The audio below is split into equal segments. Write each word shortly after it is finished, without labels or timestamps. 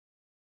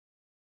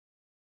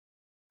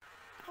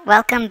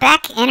Welcome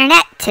back,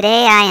 Internet.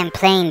 Today I am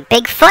playing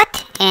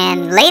Bigfoot,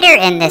 and later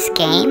in this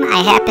game I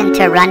happen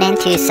to run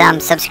into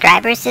some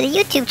subscribers to the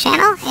YouTube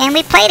channel, and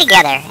we play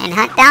together and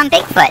hunt down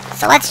Bigfoot.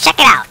 So let's check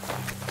it out.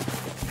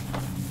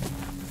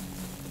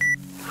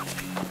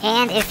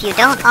 And if you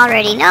don't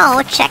already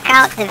know, check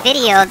out the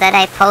video that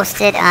I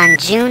posted on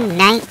June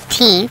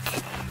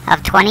 19th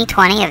of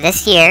 2020 of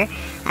this year.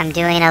 I'm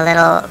doing a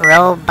little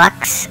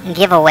Roblox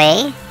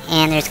giveaway,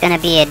 and there's going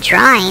to be a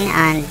drawing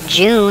on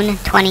June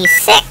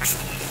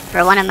 26th.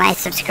 For one of my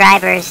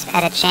subscribers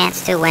had a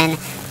chance to win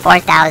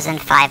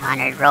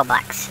 4,500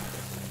 Robux.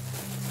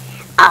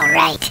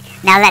 Alright,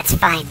 now let's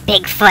find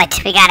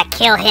Bigfoot. We gotta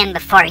kill him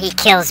before he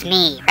kills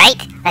me, right?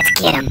 Let's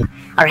get him.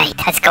 Alright,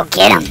 let's go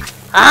get him.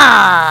 Oh,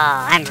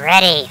 I'm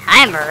ready.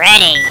 I'm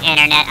ready,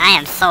 Internet. I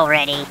am so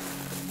ready.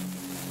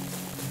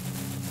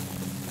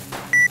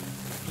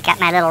 Got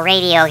my little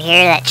radio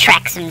here that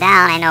tracks him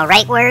down. I know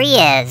right where he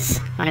is.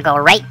 I'm gonna go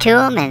right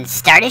to him and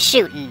start a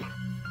shooting.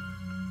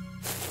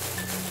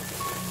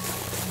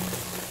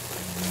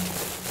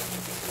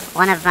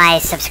 One of my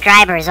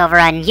subscribers over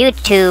on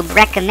YouTube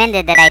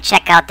recommended that I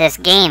check out this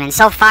game, and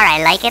so far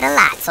I like it a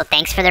lot, so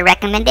thanks for the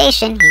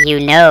recommendation. You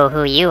know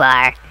who you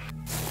are.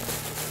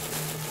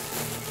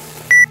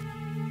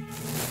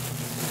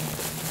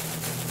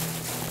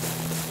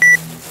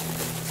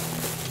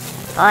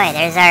 Boy,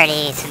 there's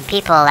already some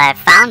people that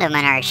found him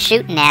and are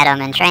shooting at him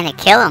and trying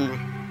to kill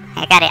him.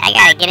 I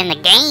gotta get in the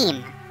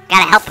game.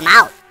 Gotta help him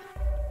out.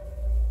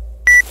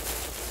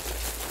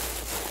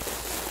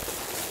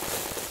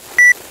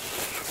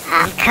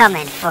 I'm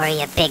coming for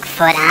you,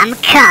 Bigfoot. I'm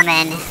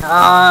coming.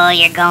 Oh,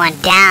 you're going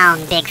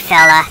down, big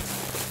fella.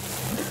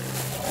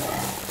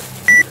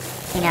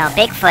 You know,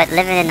 Bigfoot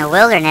living in the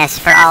wilderness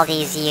for all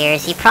these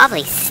years, he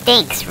probably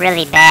stinks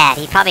really bad.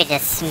 He probably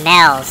just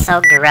smells so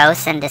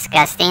gross and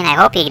disgusting. I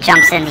hope he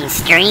jumps in these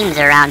streams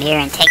around here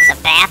and takes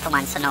a bath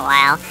once in a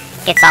while.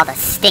 Gets all the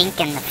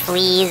stink and the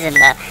fleas and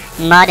the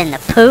mud and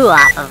the poo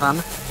off of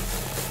him.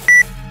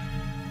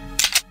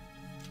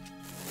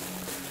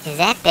 Is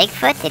that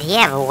Bigfoot? Did he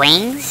have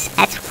wings?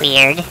 That's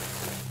weird.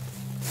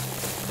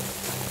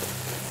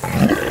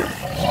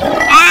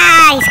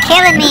 Ah! He's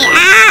killing me!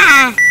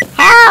 Ah!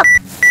 Help!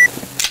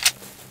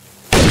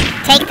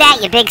 Take that,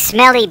 you big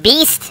smelly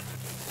beast!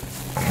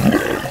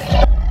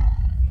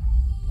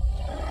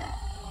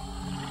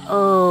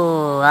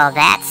 Oh, well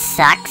that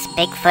sucks.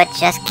 Bigfoot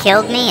just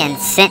killed me and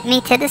sent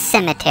me to the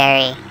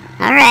cemetery.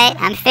 Alright,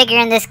 I'm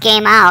figuring this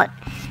game out.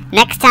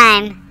 Next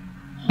time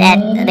that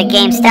the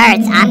game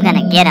starts, I'm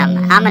gonna get him.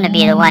 I'm gonna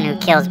be the one who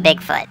kills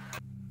Bigfoot.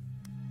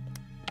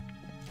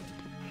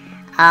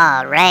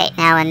 Alright,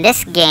 now in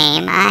this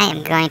game, I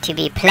am going to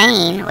be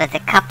playing with a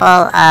couple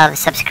of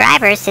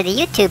subscribers to the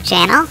YouTube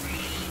channel.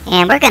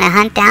 And we're gonna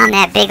hunt down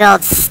that big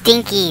old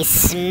stinky,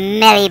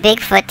 smelly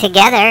Bigfoot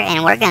together,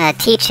 and we're gonna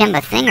teach him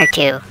a thing or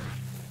two.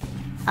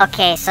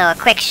 Okay, so a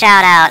quick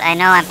shout out. I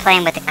know I'm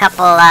playing with a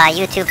couple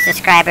YouTube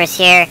subscribers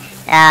here.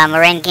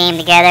 We're in game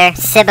together.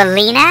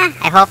 Sibylina,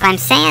 I hope I'm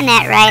saying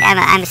that right.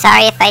 I'm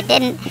sorry if I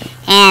didn't.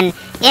 And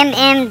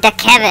da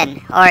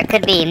Kevin, or it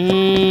could be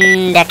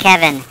da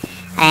Kevin.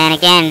 And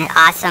again,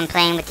 awesome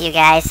playing with you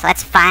guys.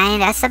 Let's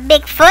find us a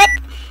Bigfoot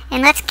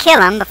and let's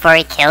kill him before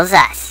he kills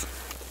us.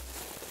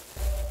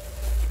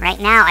 Right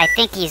now, I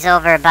think he's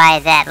over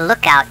by that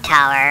lookout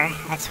tower.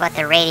 That's what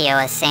the radio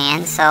is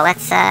saying. So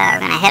let's we're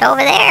gonna head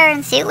over there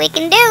and see what we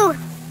can do.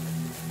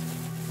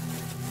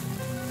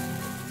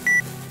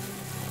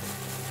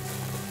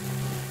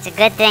 It's a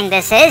good thing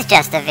this is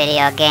just a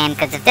video game,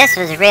 because if this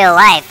was real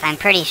life, I'm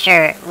pretty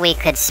sure we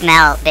could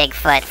smell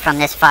Bigfoot from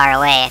this far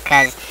away,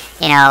 because,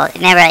 you know,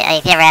 remember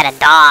if you ever had a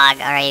dog,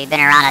 or you've been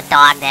around a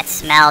dog that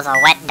smells, a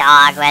wet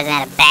dog who hasn't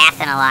had a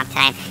bath in a long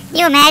time, can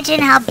you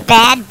imagine how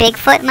bad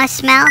Bigfoot must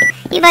smell?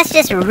 He must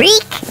just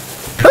reek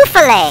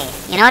poofale.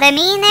 You know what I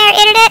mean there,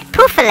 Internet?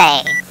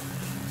 Poofale.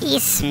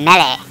 He's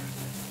smelly.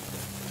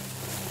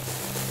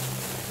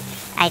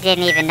 I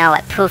didn't even know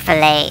what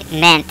poufale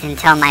meant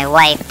until my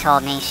wife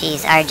told me.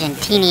 She's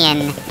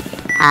Argentinian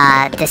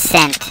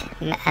descent.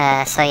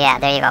 So yeah,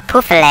 there you go.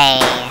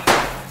 Poufale.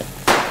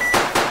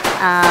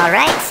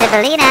 Alright,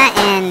 Sibylina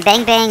and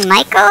Bang Bang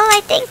Michael,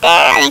 I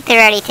think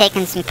they're already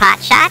taking some pot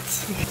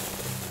shots.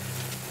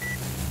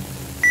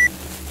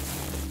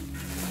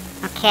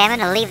 Okay, I'm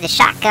gonna leave the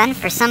shotgun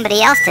for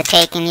somebody else to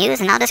take and use,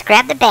 and I'll just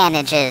grab the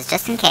bandages,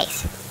 just in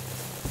case.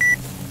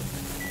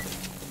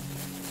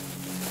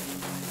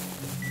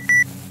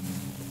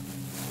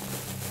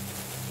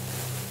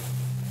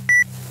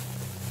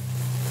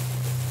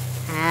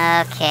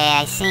 Okay,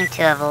 I seem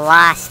to have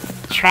lost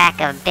track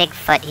of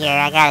Bigfoot here.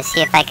 I gotta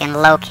see if I can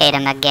locate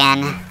him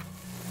again.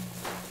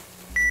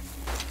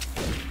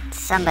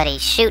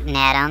 Somebody's shooting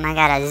at him. I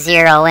gotta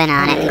zero in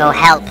on it and go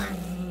help.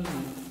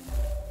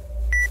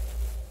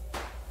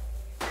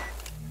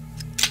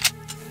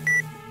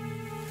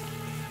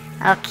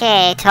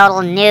 Okay,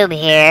 total noob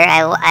here.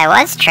 I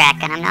was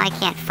tracking him. Now I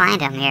can't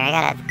find him here.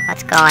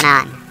 What's going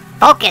on?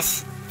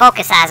 Focus!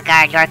 Focus,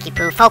 Asgard, Yorkie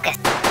Poo, focus!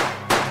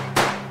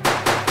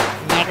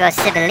 There goes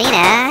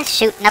Sibylina,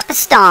 shooting up a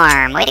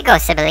storm. Way to go,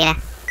 Sibylina.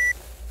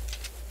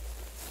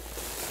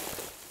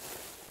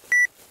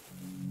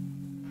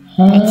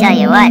 I tell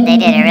you what, they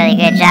did a really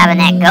good job on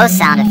that ghost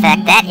sound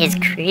effect. That is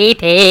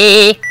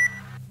creepy.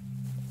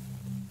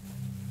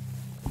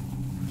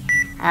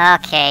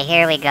 Okay,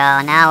 here we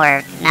go. Now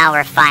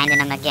we're finding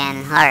them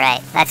again.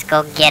 Alright, let's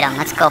go get him.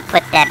 Let's go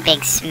put that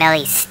big,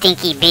 smelly,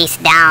 stinky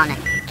beast down.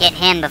 Get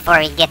him before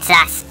he gets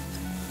us.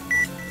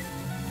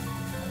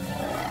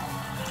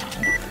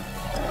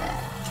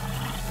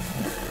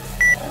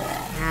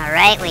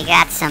 Alright, we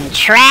got some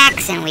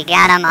tracks, and we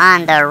got them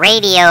on the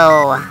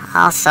radio.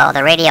 Also,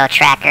 the radio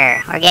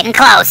tracker. We're getting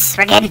close.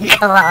 We're getting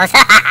close.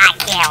 I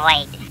can't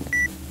wait.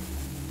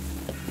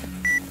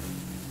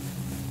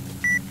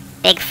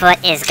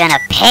 Bigfoot is gonna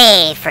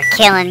pay for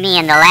killing me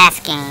in the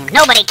last game.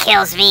 Nobody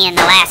kills me in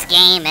the last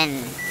game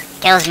and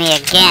kills me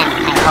again,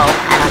 I hope.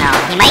 I don't know.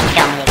 He might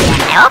kill me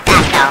again. I hope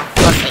not, though.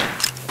 We'll see.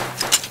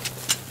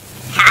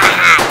 Ha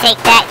ha!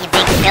 Take that, you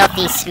big,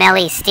 filthy,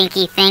 smelly,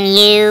 stinky thing,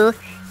 you.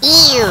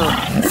 Ew!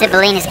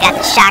 Sibylina's got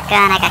the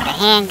shotgun, I got the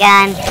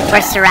handgun.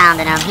 We're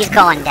surrounding him. He's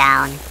going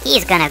down.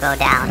 He's gonna go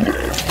down.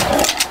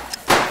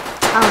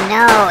 Oh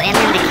no, and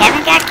then the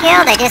Kevin got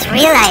killed? I just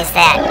realized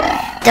that.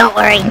 Don't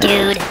worry,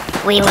 dude.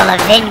 We will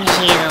avenge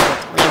you.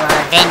 We will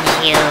avenge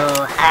you.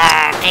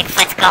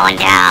 Bigfoot's going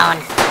down.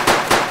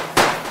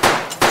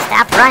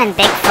 Stop running,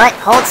 Bigfoot.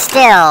 Hold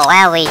still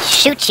while we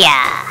shoot ya.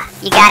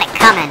 You got it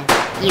coming.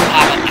 You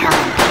have it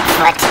coming,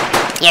 Bigfoot.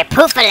 You're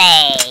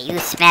poopily, you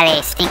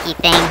smelly, stinky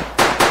thing.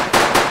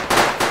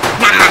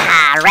 Ha ha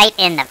ha, right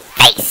in the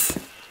face.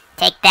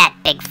 Take that,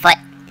 Bigfoot.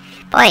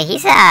 Boy,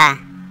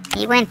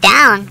 he went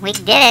down. We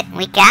did it.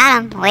 We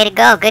got him. Way to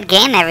go. Good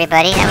game,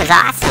 everybody. That was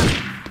awesome.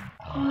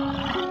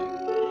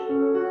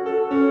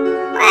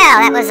 Well,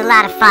 that was a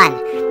lot of fun.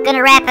 I'm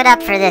gonna wrap it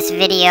up for this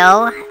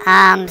video.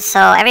 So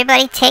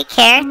everybody take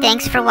care.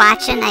 Thanks for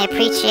watching. I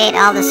appreciate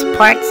all the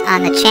supports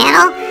on the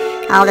channel,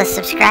 all the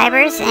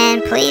subscribers,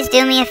 and please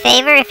do me a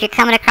favor if you're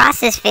coming across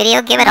this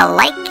video, give it a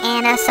like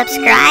and a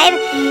subscribe,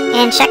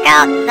 and check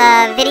out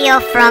the video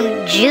from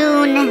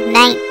June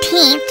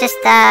 19th, just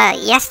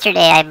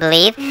yesterday I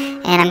believe,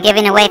 and I'm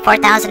giving away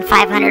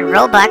 4,500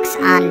 Robux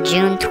on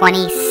June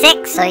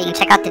 26th, so you can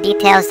check out the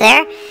details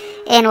there,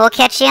 and we'll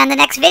catch you on the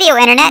next video,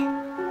 Internet.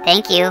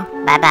 Thank you.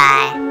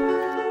 Bye-bye.